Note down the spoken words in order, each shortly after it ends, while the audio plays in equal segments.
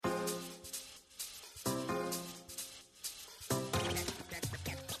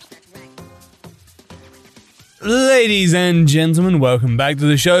Ladies and gentlemen, welcome back to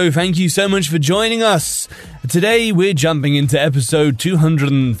the show. Thank you so much for joining us. Today we're jumping into episode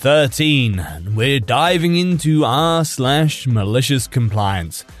 213, and we're diving into r/malicious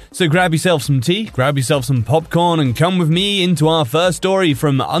compliance. So grab yourself some tea, grab yourself some popcorn, and come with me into our first story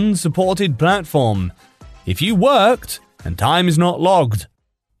from Unsupported Platform. If you worked and time is not logged,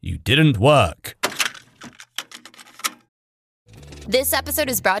 you didn't work. This episode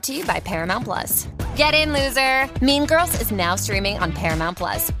is brought to you by Paramount Plus. Get in, loser! Mean Girls is now streaming on Paramount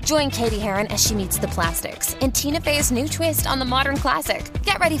Plus. Join Katie Heron as she meets the plastics in Tina Fey's new twist on the modern classic.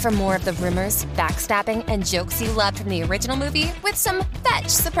 Get ready for more of the rumors, backstabbing, and jokes you loved from the original movie with some fetch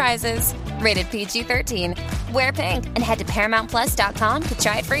surprises. Rated PG-13. Wear pink and head to ParamountPlus.com to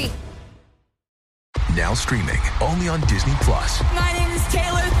try it free. Now streaming only on Disney Plus. My name is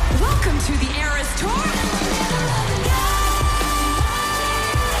Taylor. Welcome to the Eras Tour.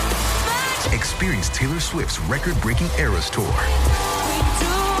 Experience Taylor Swift's record-breaking Eras Tour.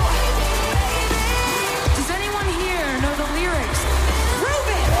 Does anyone here know the lyrics?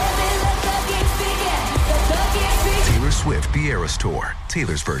 Taylor Swift The Eras Tour,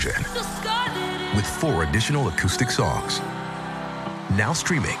 Taylor's version, with 4 additional acoustic songs. Now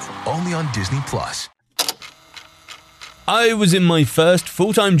streaming only on Disney Plus. I was in my first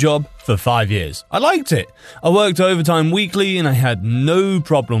full-time job for 5 years. I liked it. I worked overtime weekly and I had no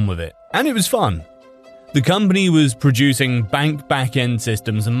problem with it. And it was fun. The company was producing bank back-end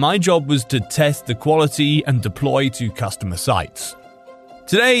systems and my job was to test the quality and deploy to customer sites.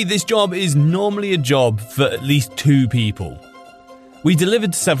 Today, this job is normally a job for at least 2 people. We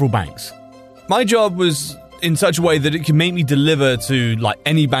delivered to several banks. My job was in such a way that it could make me deliver to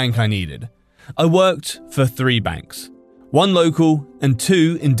any bank I needed. I worked for 3 banks. 1 local and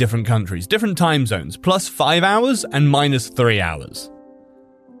 2 in different countries, different time zones, plus 5 hours and minus 3 hours.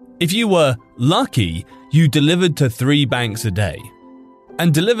 If you were lucky, you delivered to 3 banks a day.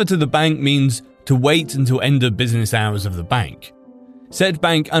 And deliver to the bank means to wait until end of business hours of the bank. Said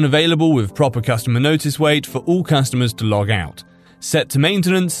bank unavailable with proper customer notice wait for all customers to log out. Set to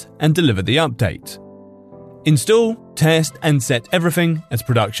maintenance and deliver the update. Install, test and set everything as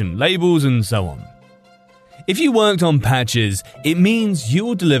production labels and so on. If you worked on patches, it means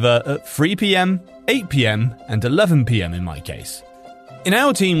you'll deliver at 3 p.m, 8 p.m, and 11 p.m. in my case. In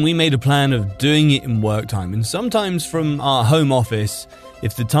our team, we made a plan of doing it in work time and sometimes from our home office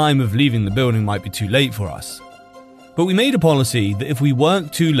if the time of leaving the building might be too late for us. But we made a policy that if we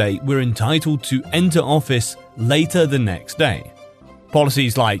work too late, we're entitled to enter office later the next day.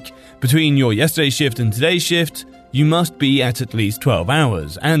 Policies like, between your yesterday's shift and today's shift, you must be at least 12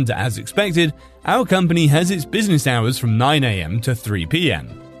 hours, and as expected, our company has its business hours from 9 a.m. to 3 p.m.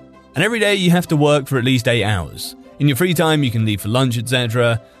 And every day you have to work for at least 8 hours. In your free time you can leave for lunch,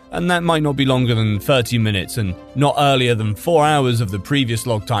 etc., and that might not be longer than 30 minutes and not earlier than 4 hours of the previous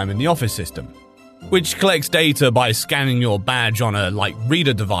log time in the office system, which collects data by scanning your badge on a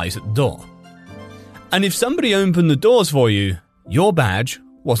reader device at the door. And if somebody opened the doors for you, your badge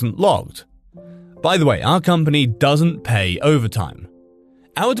wasn't logged. By the way, our company doesn't pay overtime.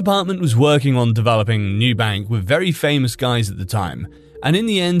 Our department was working on developing a new bank with very famous guys at the time, and in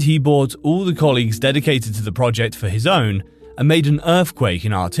the end he bought all the colleagues dedicated to the project for his own and made an earthquake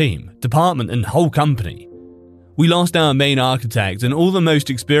in our team, department and whole company. We lost our main architect and all the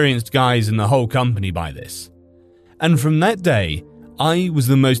most experienced guys in the whole company by this. And from that day, I was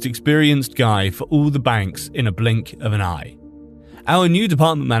the most experienced guy for all the banks in a blink of an eye. Our new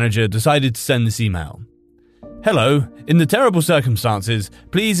department manager decided to send this email. Hello, in the terrible circumstances,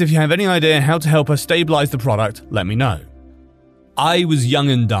 please if you have any idea how to help us stabilize the product, let me know. I was young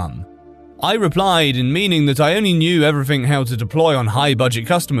and dumb. I replied in meaning that I only knew everything how to deploy on high budget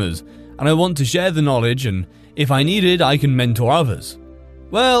customers, and I want to share the knowledge and if I needed I can mentor others.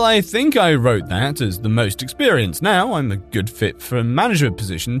 Well, I think I wrote that as the most experienced. Now I'm a good fit for a management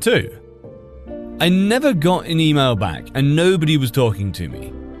position too. I never got an email back and nobody was talking to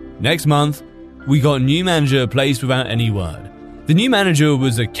me. Next month, we got a new manager placed without any word. The new manager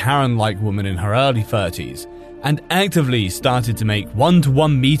was a Karen-like woman in her early 30s and actively started to make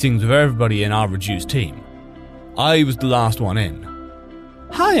one-to-one meetings with everybody in our reduced team. I was the last one in.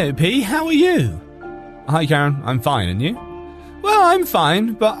 Hi OP, how are you? Hi Karen, I'm fine, and you? Well, I'm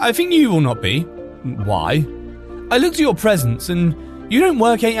fine, but I think you will not be. Why? I looked at your presents and you don't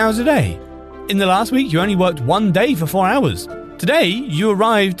work 8 hours a day. In the last week you only worked 1 day for 4 hours. Today you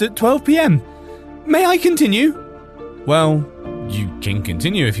arrived at 12 p.m. May I continue? Well, you can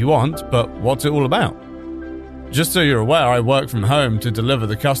continue if you want, but what's it all about? Just so you're aware, I work from home to deliver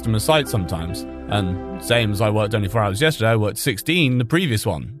the customer site sometimes. And same as I worked only 4 hours yesterday, I worked 16 the previous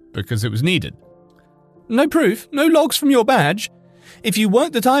one, because it was needed. No proof, no logs from your badge. If you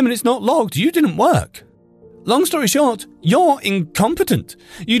worked the time and it's not logged, you didn't work. Long story short, you're incompetent.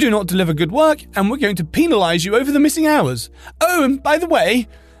 You do not deliver good work, and we're going to penalise you over the missing hours. Oh, and by the way,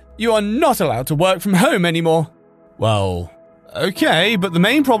 you are not allowed to work from home anymore. Well, okay, but the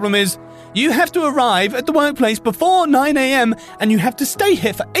main problem is you have to arrive at the workplace before 9 a.m. and you have to stay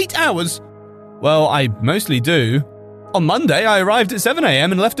here for 8 hours. Well, I mostly do. On Monday, I arrived at 7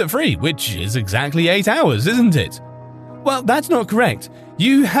 a.m. and left at 3, which is exactly 8 hours, isn't it? Well, that's not correct.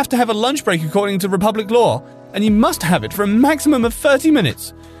 You have to have a lunch break according to Republic law, and you must have it for a maximum of 30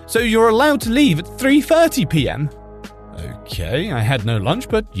 minutes, so you're allowed to leave at 3:30 p.m. Okay, I had no lunch,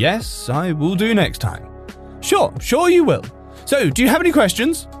 but yes, I will do next time. Sure you will. So, do you have any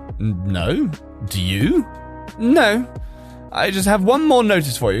questions? No. Do you? No. I just have one more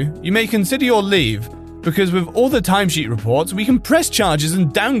notice for you. You may consider your leave, because with all the timesheet reports, we can press charges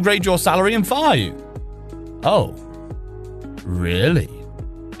and downgrade your salary and fire you. Oh. Really?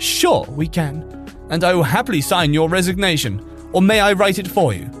 Sure, we can. And I will happily sign your resignation. Or may I write it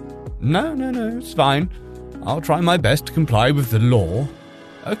for you? No, it's fine. I'll try my best to comply with the law.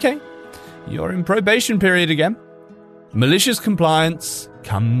 Okay, you're in probation period again. Malicious compliance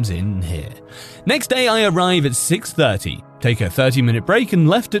comes in here. Next day I arrive at 6:30, take a 30-minute break and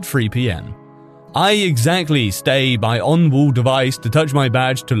left at 3 p.m. I exactly stay by on-wall device to touch my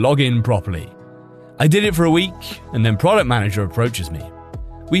badge to log in properly. I did it for a week, and then product manager approaches me.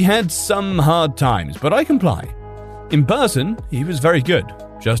 We had some hard times, but I comply. In person, he was very good,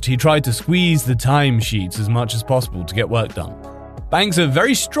 just he tried to squeeze the timesheets as much as possible to get work done. Banks are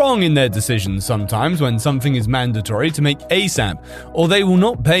very strong in their decisions sometimes when something is mandatory to make ASAP, or they will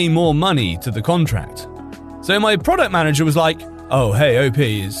not pay more money to the contract. So my product manager was like, oh, hey, OP,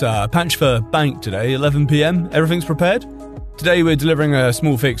 it's patch for bank today, 11 p.m, everything's prepared? Today we're delivering a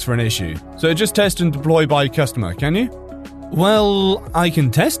small fix for an issue, so just test and deploy by customer, can you? Well, I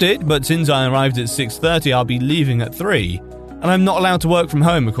can test it, but since I arrived at 6:30, I'll be leaving at 3, and I'm not allowed to work from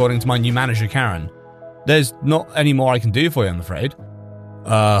home according to my new manager, Karen. There's not any more I can do for you, I'm afraid.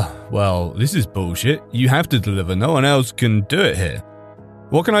 Well, this is bullshit. You have to deliver, no one else can do it here.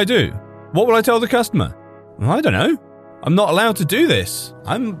 What can I do? What will I tell the customer? I don't know. I'm not allowed to do this.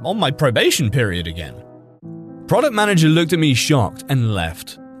 I'm on my probation period again. Product manager looked at me shocked and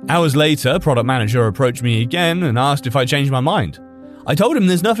left. Hours later, product manager approached me again and asked if I changed my mind. I told him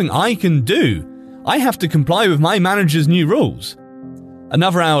there's nothing I can do. I have to comply with my manager's new rules.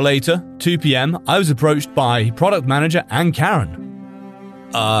 Another hour later, 2 p.m, I was approached by product manager and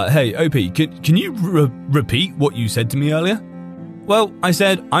Karen. Hey, OP, can you repeat what you said to me earlier? Well, I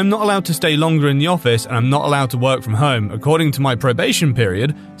said I'm not allowed to stay longer in the office and I'm not allowed to work from home according to my probation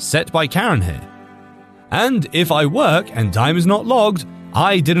period set by Karen here. And if I work and time is not logged,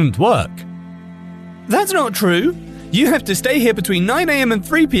 I didn't work. That's not true. You have to stay here between 9 a.m. and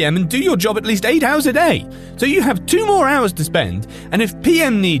 3 p.m. and do your job at least 8 hours a day. So you have 2 more hours to spend, and if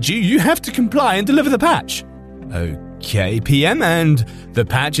PM needs you, you have to comply and deliver the patch. Okay, PM, and the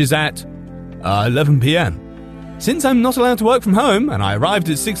patch is at 11 p.m. Since I'm not allowed to work from home and I arrived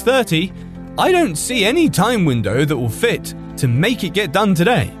at 6:30, I don't see any time window that will fit to make it get done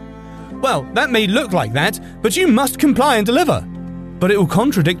today. Well, that may look like that, but you must comply and deliver. But it will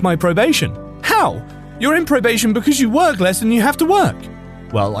contradict my probation. How? You're in probation because you work less than you have to work.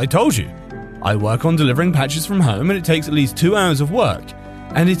 Well, I told you. I work on delivering patches from home and it takes at least 2 hours of work.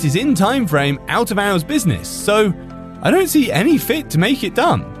 And it is in time frame out of hours business, so I don't see any fit to make it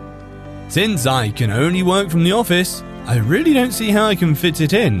done. Since I can only work from the office, I really don't see how I can fit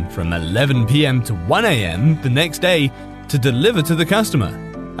it in from 11 p.m. to 1 a.m. the next day to deliver to the customer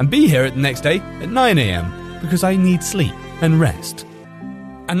and be here at the next day at 9 a.m. because I need sleep and rest.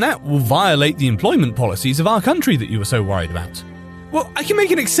 And that will violate the employment policies of our country that you were so worried about. Well, I can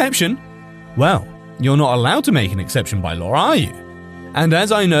make an exception. Well, you're not allowed to make an exception by law, are you? And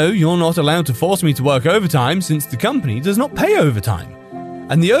as I know, you're not allowed to force me to work overtime since the company does not pay overtime.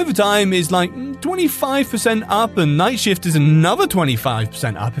 And the overtime is like 25% up and night shift is another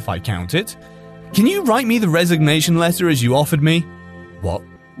 25% up if I count it. Can you write me the resignation letter as you offered me? What?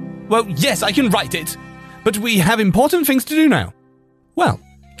 Well, yes, I can write it. But we have important things to do now. Well,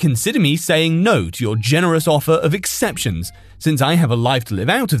 consider me saying no to your generous offer of exceptions, since I have a life to live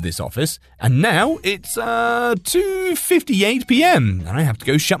out of this office, and now it's 2:58 p.m, and I have to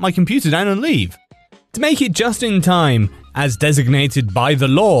go shut my computer down and leave. To make it just in time, as designated by the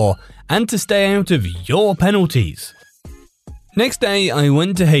law, and to stay out of your penalties. Next day, I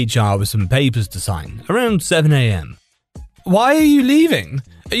went to HR with some papers to sign, around 7 a.m. Why are you leaving?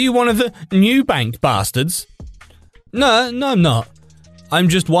 Are you one of the new bank bastards? No, I'm not. I'm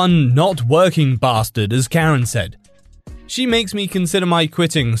just one not working bastard, as Karen said. She makes me consider my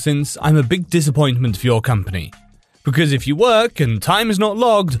quitting since I'm a big disappointment for your company. Because if you work and time is not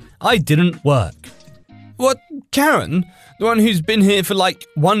logged, I didn't work. What, Karen? The one who's been here for like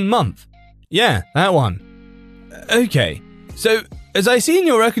 1 month? Yeah, that one. Okay, so as I see in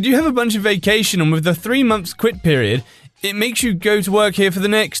your record, you have a bunch of vacation, and with the 3 months quit period, it makes you go to work here for the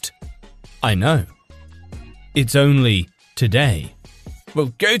next... I know. It's only today.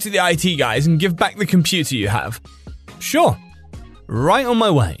 Well, go to the IT guys and give back the computer you have. Sure. Right on my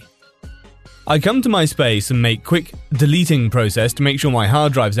way. I come to my space and make quick deleting process to make sure my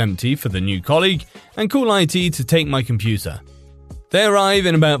hard drive's empty for the new colleague and call IT to take my computer. They arrive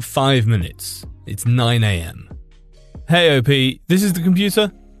in about 5 minutes. It's 9 a.m. Hey OP, this is the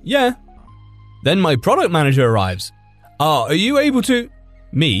computer? Yeah. Then my product manager arrives. Are you able to...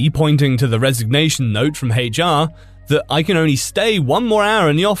 Me pointing to the resignation note from HR that I can only stay 1 more hour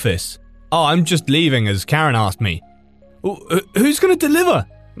in the office. I'm just leaving as Karen asked me. Who's going to deliver?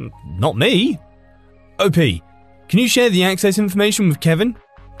 Not me. OP, can you share the access information with Kevin?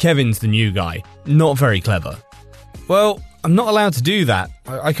 Kevin's the new guy, not very clever. Well, I'm not allowed to do that.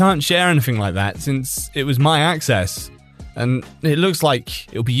 I can't share anything like that since it was my access. And it looks like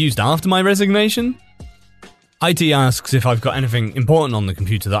it'll be used after my resignation. IT asks if I've got anything important on the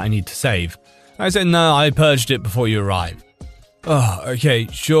computer that I need to save. I said no, I purged it before you arrived. Oh, okay,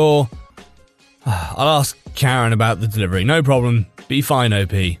 sure. I'll ask Karen about the delivery, no problem. Be fine,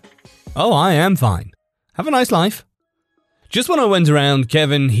 OP. Oh, I am fine. Have a nice life. Just when I went around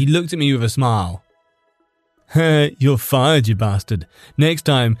Kevin, he looked at me with a smile. You're fired, you bastard. Next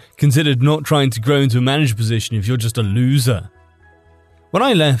time, consider not trying to grow into a manager position if you're just a loser. When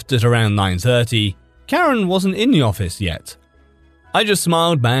I left at around 9:30, Karen wasn't in the office yet. I just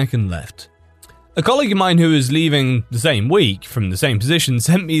smiled back and left. A colleague of mine who was leaving the same week from the same position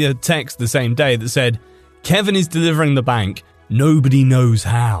sent me a text the same day that said, Kevin is delivering the bank. Nobody knows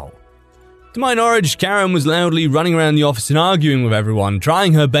how. To my knowledge, Karen was loudly running around the office and arguing with everyone,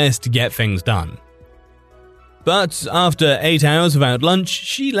 trying her best to get things done. But after 8 hours without lunch,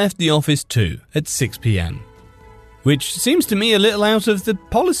 she left the office too, at 6 p.m. Which seems to me a little out of the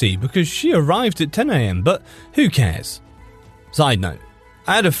policy because she arrived at 10 a.m, but who cares? Side note,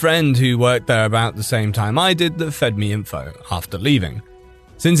 I had a friend who worked there about the same time I did that fed me info after leaving.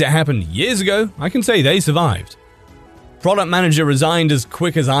 Since it happened years ago, I can say they survived. Product manager resigned as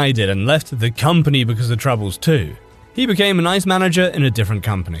quick as I did and left the company because of troubles too. He became a nice manager in a different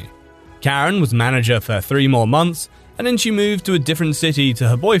company. Karen was manager for 3 more months, and then she moved to a different city to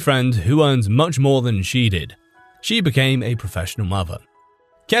her boyfriend who earns much more than she did. She became a professional mother.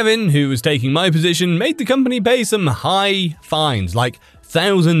 Kevin, who was taking my position, made the company pay some high fines, like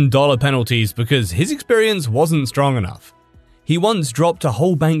 $1,000 penalties, because his experience wasn't strong enough. He once dropped a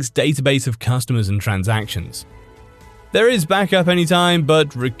whole bank's database of customers and transactions. There is backup anytime,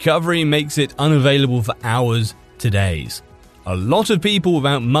 but recovery makes it unavailable for hours to days. A lot of people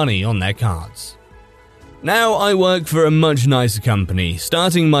without money on their cards. Now I work for a much nicer company,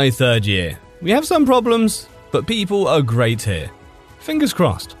 starting my 3rd year. We have some problems, but people are great here. Fingers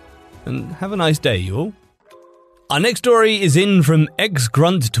crossed. And have a nice day, you all. Our next story is in from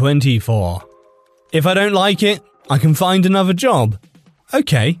XGrunt24. If I don't like it, I can find another job.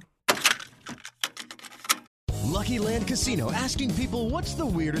 Okay. Lucky Land Casino, asking people, what's the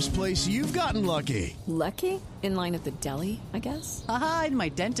weirdest place you've gotten lucky? Lucky? In line at the deli, I guess? Aha, in my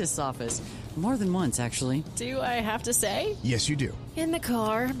dentist's office. More than once, actually. Do I have to say? Yes, you do. In the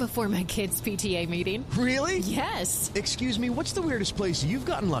car before my kids' PTA meeting. Really? Yes. Excuse me, what's the weirdest place you've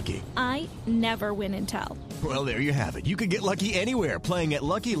gotten lucky? I never win and tell. Well, there you have it. You can get lucky anywhere, playing at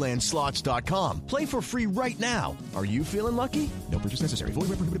LuckyLandSlots.com. Play for free right now. Are you feeling lucky? No purchase necessary. Void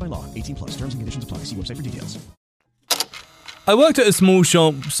where prohibited by law. 18+. Terms and conditions apply. See website for details. I worked at a small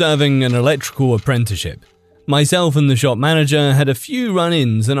shop serving an electrical apprenticeship. Myself and the shop manager had a few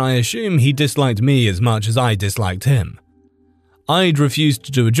run-ins, and I assume he disliked me as much as I disliked him. I'd refused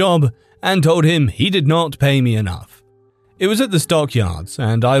to do a job and told him he did not pay me enough. It was at the stockyards,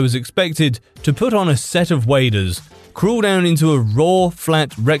 and I was expected to put on a set of waders, crawl down into a raw,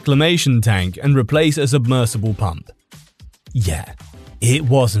 flat reclamation tank, and replace a submersible pump. Yeah, it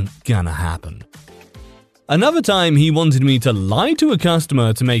wasn't gonna happen. Another time, he wanted me to lie to a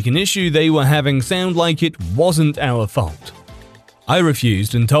customer to make an issue they were having sound like it wasn't our fault. I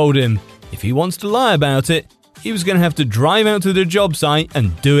refused and told him if he wants to lie about it, he was going to have to drive out to the job site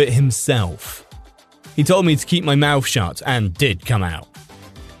and do it himself. He told me to keep my mouth shut and did come out.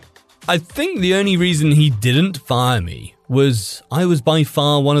 I think the only reason he didn't fire me was I was by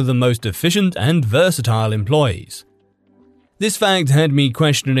far one of the most efficient and versatile employees. This fact had me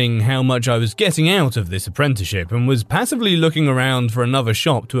questioning how much I was getting out of this apprenticeship and was passively looking around for another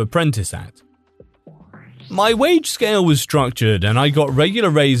shop to apprentice at. My wage scale was structured and I got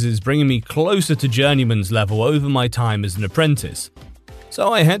regular raises bringing me closer to journeyman's level over my time as an apprentice.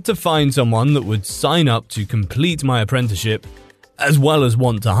 So I had to find someone that would sign up to complete my apprenticeship as well as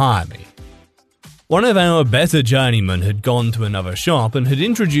want to hire me. One of our better journeymen had gone to another shop and had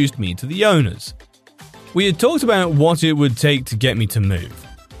introduced me to the owners. We had talked about what it would take to get me to move.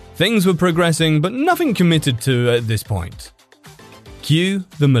 Things were progressing, but nothing committed to at this point. Cue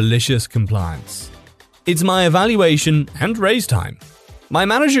the malicious compliance. It's my evaluation and raise time. My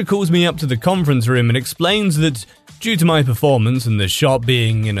manager calls me up to the conference room and explains that due to my performance and the shop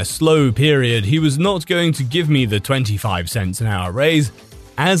being in a slow period, he was not going to give me the 25 cents an hour raise,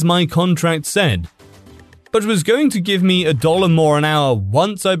 as my contract said, but was going to give me $1 more an hour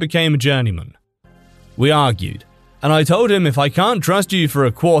once I became a journeyman. We argued, and I told him if I can't trust you for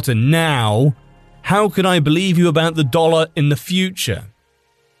a quarter now, how could I believe you about the dollar in the future?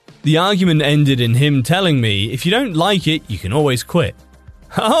 The argument ended in him telling me if you don't like it, you can always quit.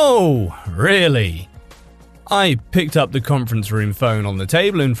 Oh, really? I picked up the conference room phone on the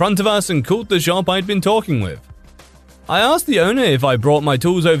table in front of us and called the shop I'd been talking with. I asked the owner if I brought my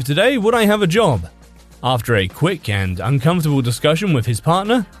tools over today, would I have a job? After a quick and uncomfortable discussion with his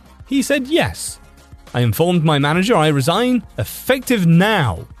partner, he said yes. I informed my manager I resign, effective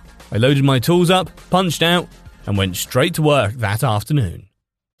now. I loaded my tools up, punched out, and went straight to work that afternoon.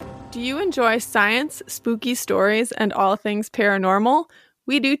 Do you enjoy science, spooky stories, and all things paranormal?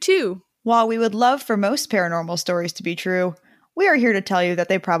 We do too. While we would love for most paranormal stories to be true, we are here to tell you that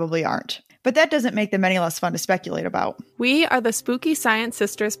they probably aren't. But that doesn't make them any less fun to speculate about. We are the Spooky Science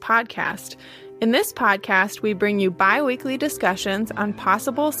Sisters podcast. In this podcast, we bring you bi-weekly discussions on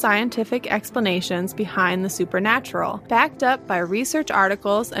possible scientific explanations behind the supernatural. Backed up by research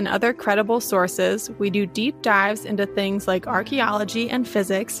articles and other credible sources, we do deep dives into things like archaeology and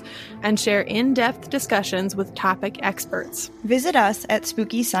physics and share in-depth discussions with topic experts. Visit us at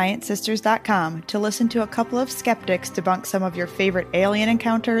SpookyScienceSisters.com to listen to a couple of skeptics debunk some of your favorite alien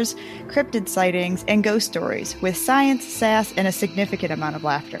encounters, cryptid sightings, and ghost stories with science, sass, and a significant amount of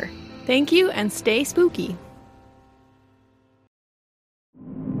laughter. Thank you, and stay spooky.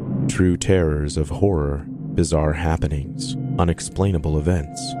 True terrors of horror, bizarre happenings, unexplainable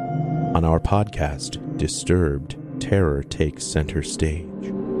events. On our podcast, Disturbed, terror takes center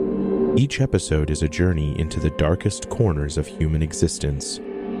stage. Each episode is a journey into the darkest corners of human existence,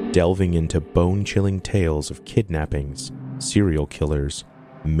 delving into bone-chilling tales of kidnappings, serial killers,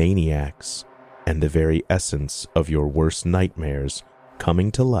 maniacs, and the very essence of your worst nightmares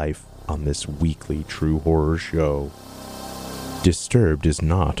coming to life on this weekly true horror show. Disturbed is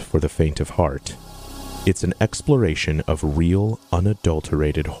not for the faint of heart. It's an exploration of real,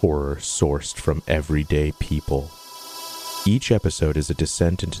 unadulterated horror sourced from everyday people. Each episode is a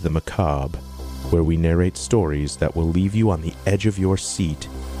descent into the macabre, where we narrate stories that will leave you on the edge of your seat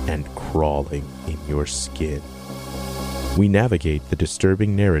and crawling in your skin. We navigate the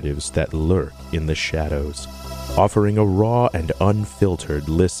disturbing narratives that lurk in the shadows, offering a raw and unfiltered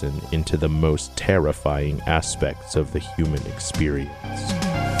listen into the most terrifying aspects of the human experience.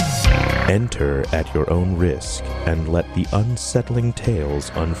 Enter at your own risk and let the unsettling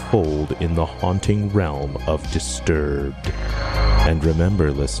tales unfold in the haunting realm of Disturbed. And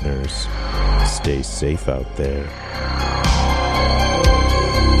remember, listeners, stay safe out there.